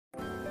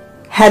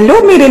Hello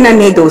मेरे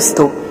नन्हे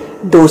दोस्तों,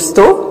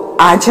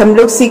 आज हम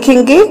लोग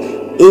सीखेंगे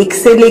 1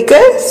 से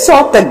लेकर 100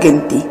 तक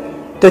गिनती।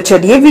 तो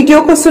चलिए वीडियो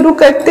को शुरू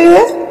करते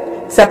हैं।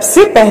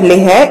 सबसे पहले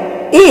है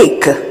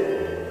 1,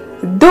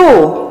 2,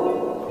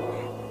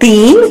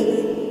 3,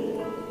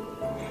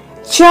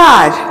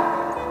 4,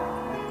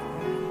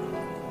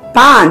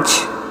 5,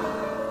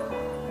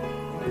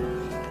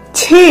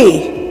 6,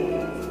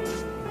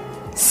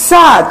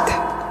 7,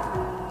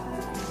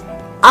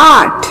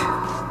 8,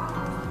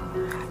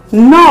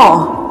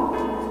 9,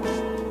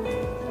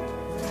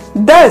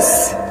 10,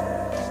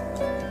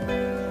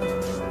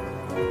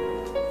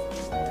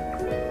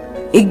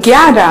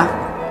 11,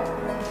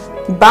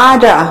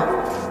 12,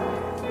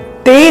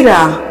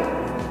 13,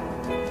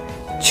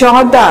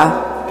 14,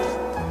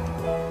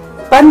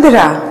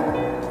 15,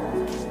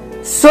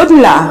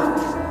 16,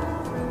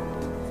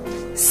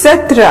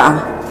 17,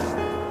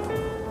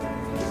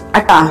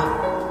 18,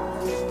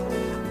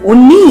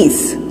 19,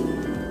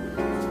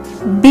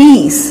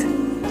 20,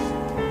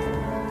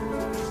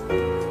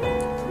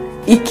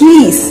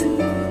 21,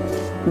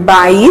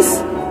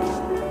 22,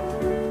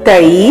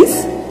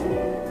 23,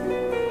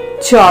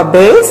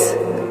 24,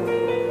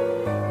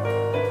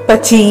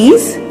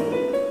 25,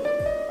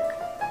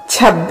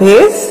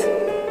 26,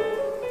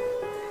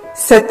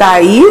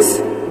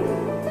 27,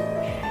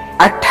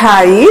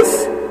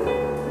 28,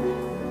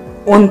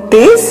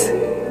 29,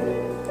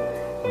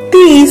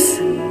 30,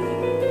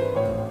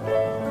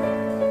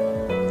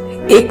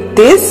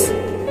 31,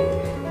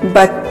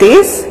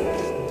 32,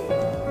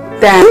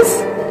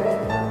 33,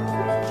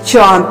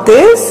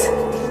 34,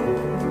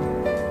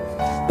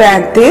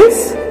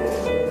 35,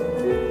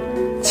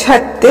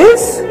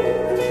 36,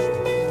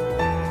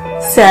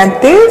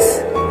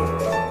 37,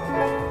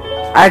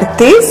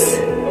 38,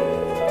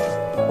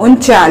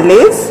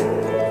 39,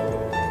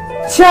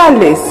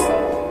 40,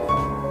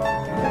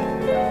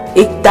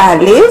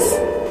 41,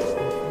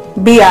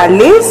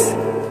 42,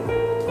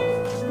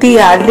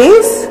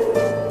 43,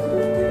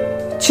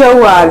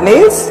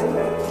 44,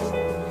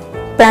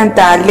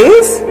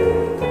 45,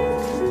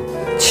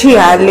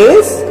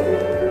 46,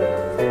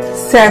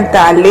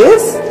 47,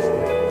 48,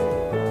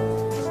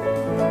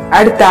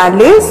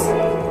 49,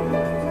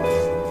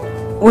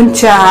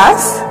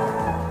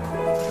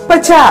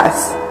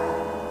 50,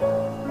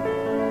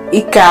 51,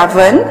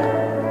 52,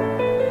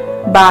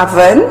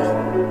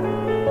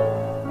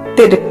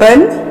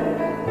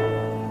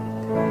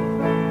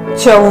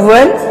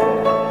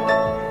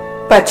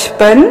 53, 54,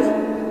 55,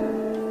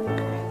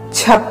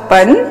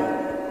 56,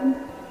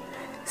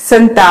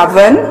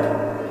 57,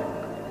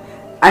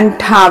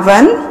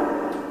 58,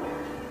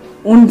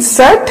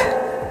 59,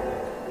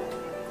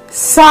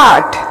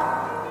 60,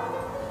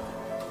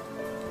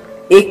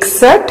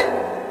 61,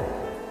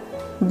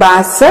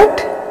 62,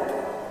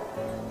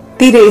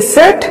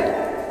 63,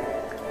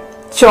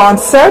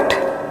 64,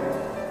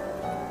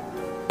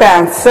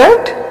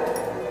 65,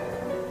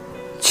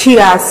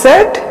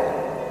 66,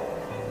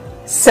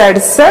 67,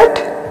 68,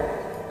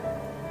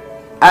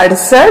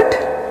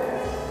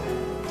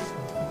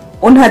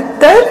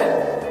 69,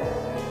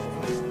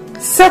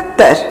 70,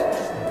 71,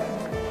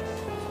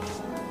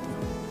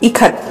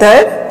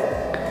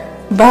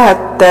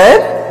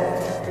 72,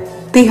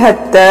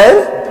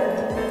 73,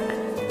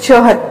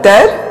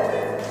 74,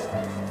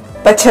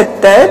 75,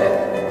 76,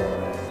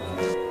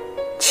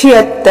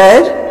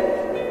 77,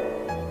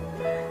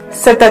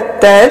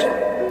 78,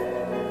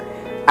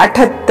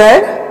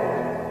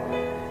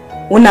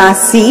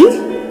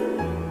 79,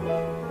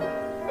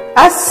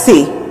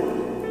 80,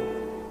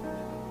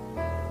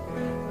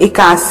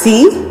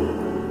 81,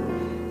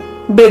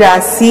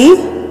 82,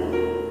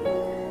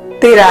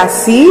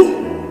 83,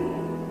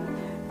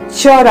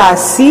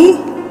 84,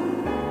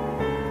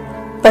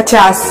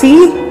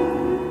 85,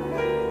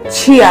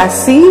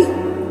 86,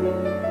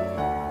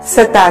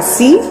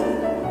 87,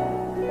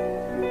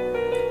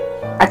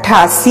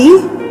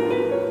 88,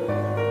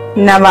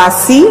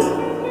 89,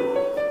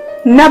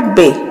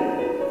 90,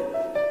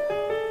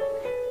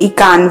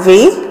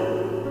 91,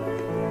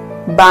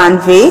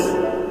 92,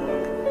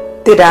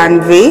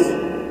 93,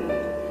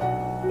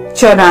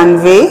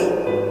 94,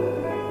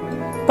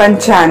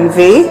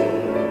 95,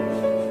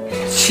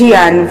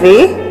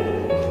 96,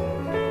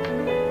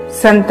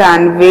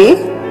 97,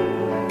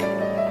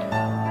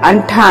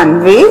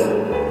 98,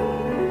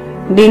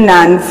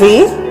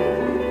 99,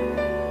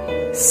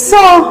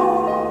 100.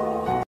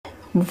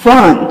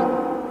 1,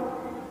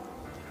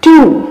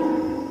 2,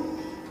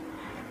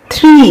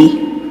 3,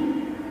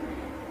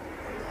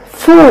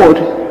 4,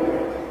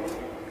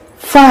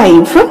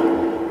 5,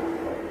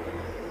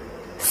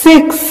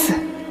 6,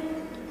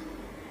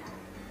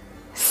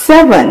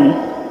 7,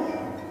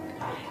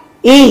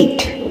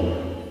 8,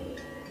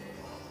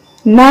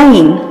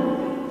 9,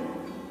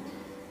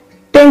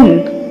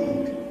 10,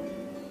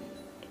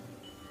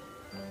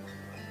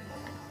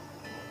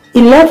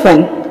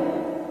 11,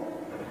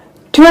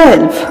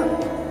 12,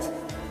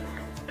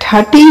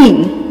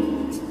 13,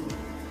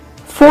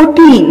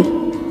 14,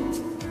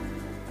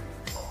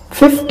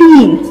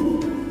 15,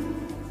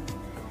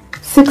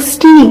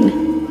 16,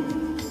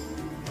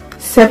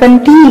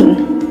 17,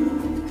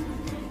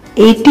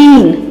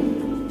 18,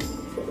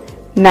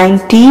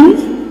 19,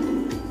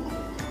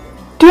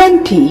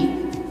 20,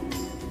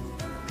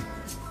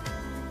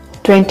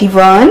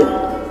 21,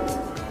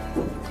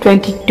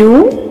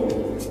 22,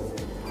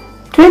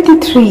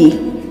 23,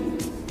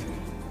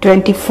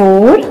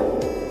 24,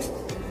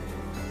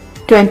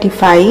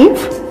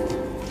 25,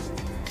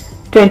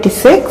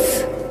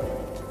 26,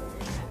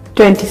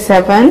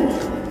 27,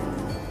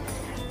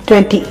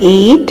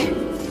 28,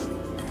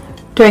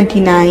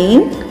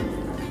 29,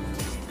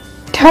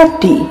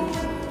 30,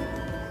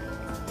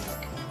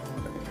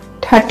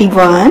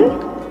 31,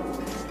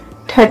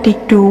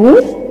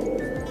 32,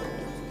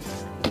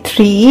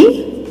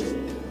 33,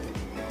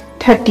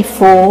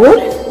 34,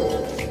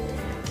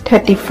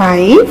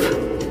 35,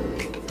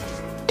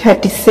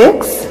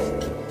 36,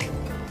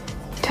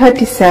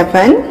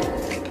 37,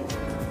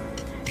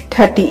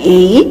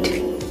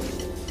 38,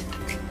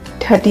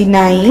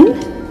 39,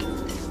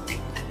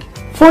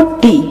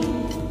 40,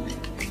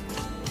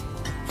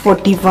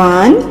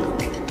 41,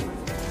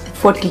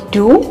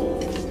 42,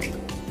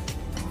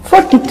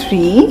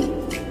 43,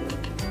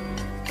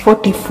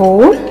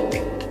 44,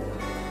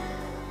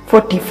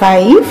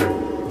 45,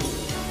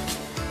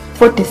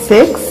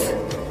 46,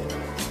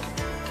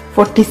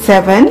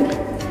 47,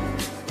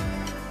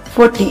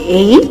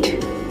 48,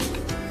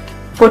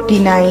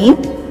 49,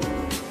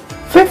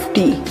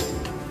 50,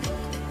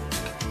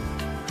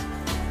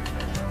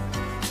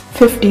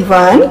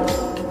 51,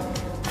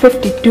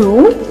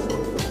 52,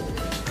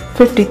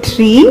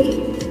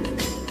 53,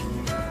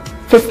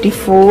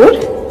 54,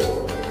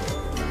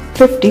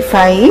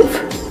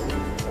 55,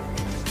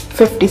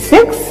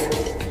 56,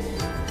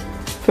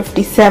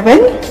 57,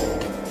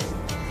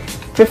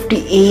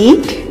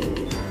 58,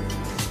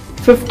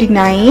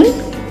 59,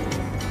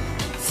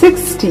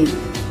 60,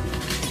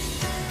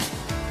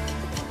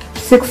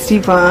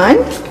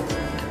 61,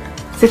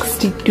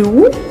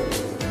 62,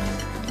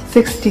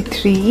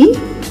 63,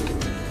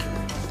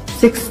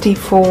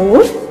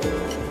 64,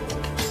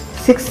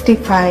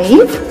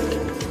 65,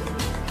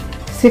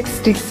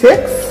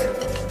 66,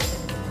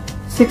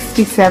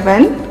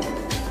 67,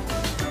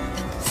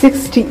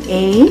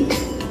 68,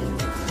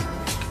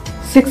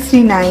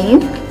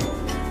 69,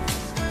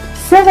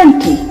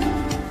 70,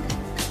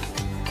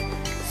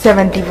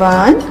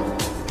 71,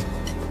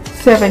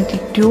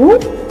 72,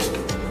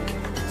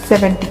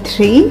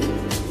 73,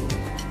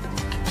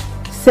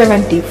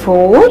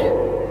 74,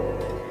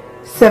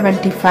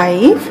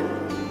 75,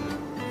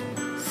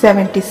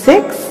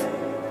 76,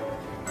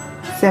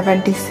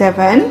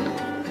 77,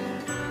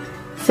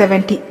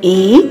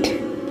 78,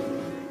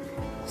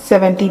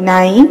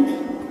 79,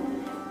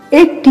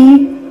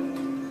 80,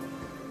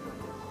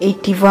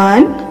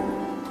 81,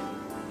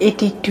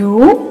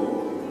 82,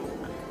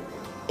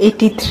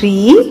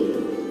 83,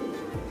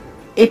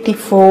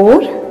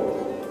 84,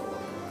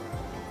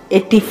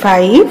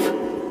 85,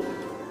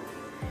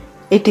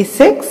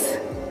 86,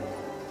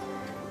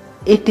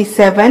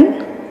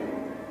 87,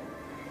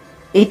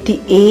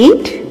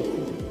 88,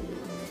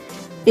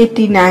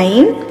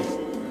 89,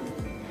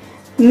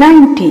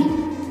 90,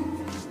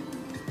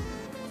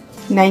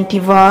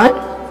 91,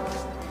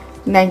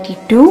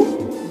 92,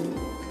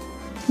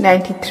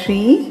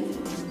 93,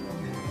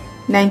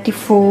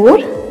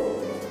 94,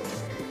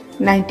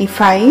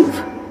 95,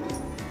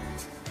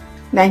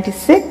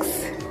 96,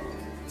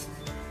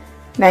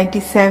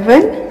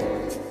 97,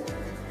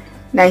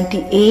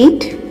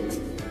 98,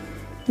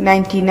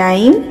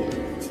 99,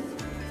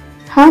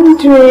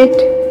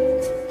 100।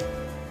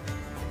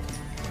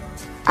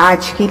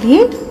 आज के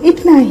लिए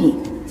इतना ही।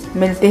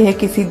 मिलते हैं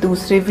किसी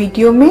दूसरे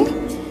वीडियो में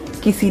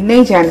किसी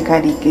नई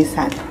जानकारी के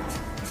साथ।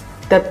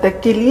 तब तक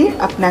के लिए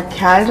अपना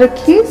ख्याल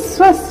रखिए,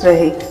 स्वस्थ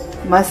रहे,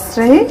 मस्त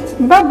रहे।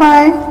 Bye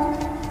bye.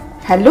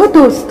 हेलो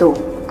दोस्तों,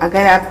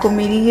 अगर आपको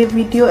मेरी ये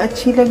वीडियो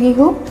अच्छी लगी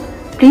हो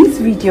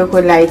प्लीज़ वीडियो को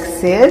लाइक,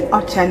 शेयर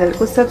और चैनल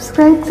को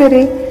सब्सक्राइब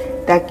करें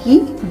ताकि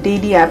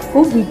डेली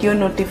आपको वीडियो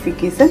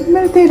नोटिफिकेशन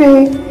मिलते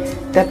रहे।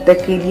 तब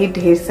तक के लिए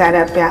ढेर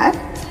सारा प्यार।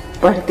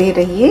 पढ़ते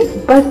रहिए,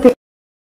 बढ़ते